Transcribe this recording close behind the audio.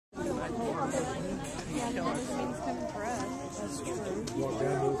Yeah, that just means coming for us. That's true. Walk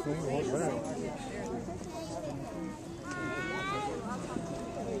down to the thing, walk back.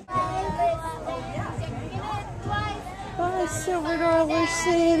 Bye, Silver Dollar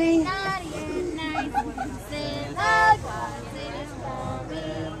City.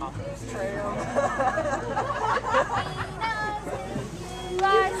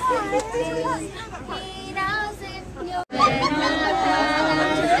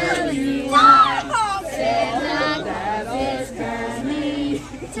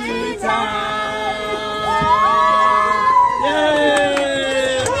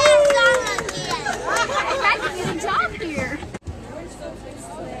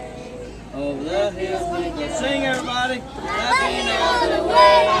 Over the hills we go sing, everybody. Laughing all the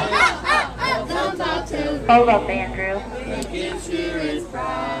way. Hold up, Andrew. Making sure it's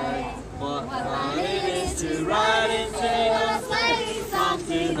bright. What fun it is to ride and sing a sleigh song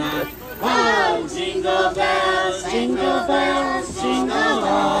tonight. Oh, jingle bells, jingle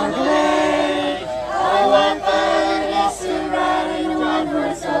all the way. Oh, what fun it is to ride in a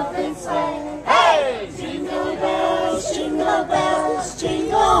one-horse open sleigh. Hey! Jingle bells,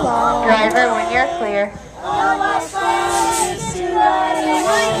 jingle all. Driver, when you're clear. Oh, what fun it is to ride in a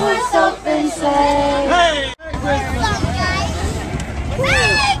one-horse open sleigh. Hey!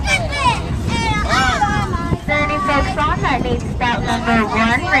 Is there any folks on that need stop number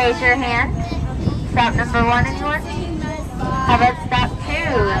 1? Raise your hand. Stop number 1, anyone? How about stop 2?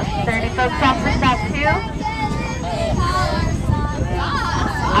 Is there any folks on for stop 2?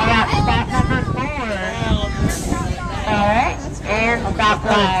 How about stop number 4? Alright, and stop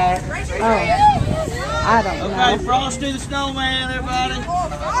 5. Oh, I don't know. Okay, Frosty the Snowman, everybody. I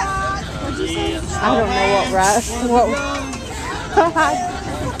don't know what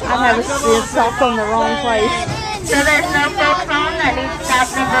I never see it stop on the wrong place. So there's no folks on that need stop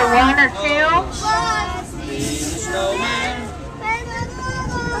number 1 or 2? Snowman.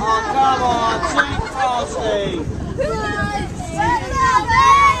 Oh, come on, sing Frosty.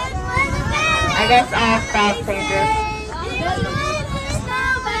 I guess I'll stop, Sandra.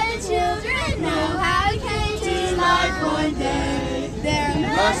 One day, there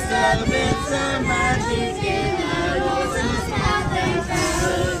must have been some magic in the horse's mouth they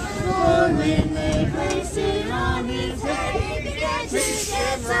found. For when they placed it on his head, he began to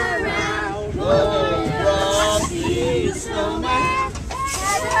dance around. Oh, Frosty the Snowman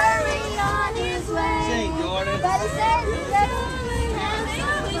had hurried on his way. Sing, Jordan.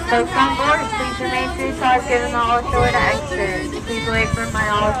 Folks on board, please remain to your cars given the all shore to exit. Please wait for my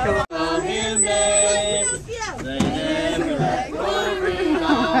all shore.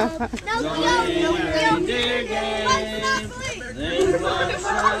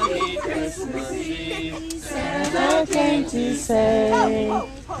 Santa came to say,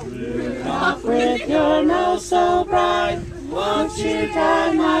 Rudolph, with your nose so bright, won't you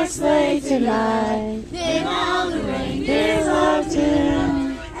drive my sleigh tonight? Then all the reindeer loved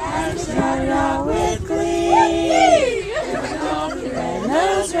him, and started out with glee. Rudolph the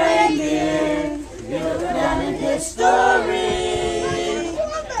red-nosed reindeer, you'll go down in history.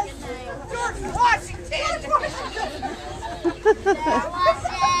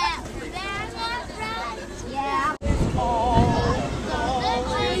 Yeah.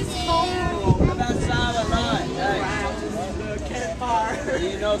 About Silent Night, hey. Do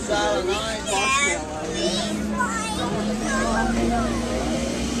you know Silent Night?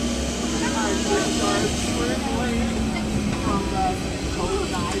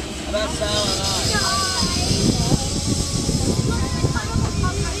 About Silent Night.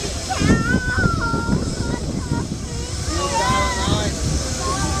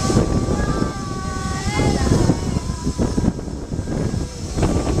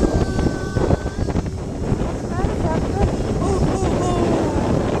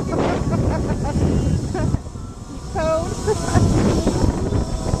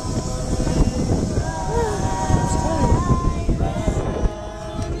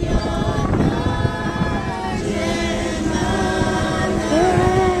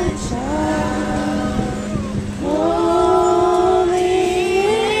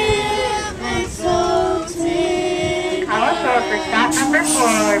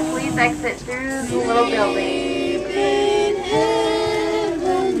 Please exit through the little building.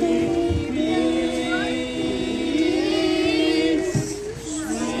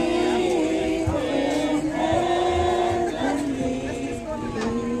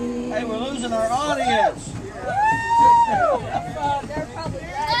 Hey, we're losing our audience.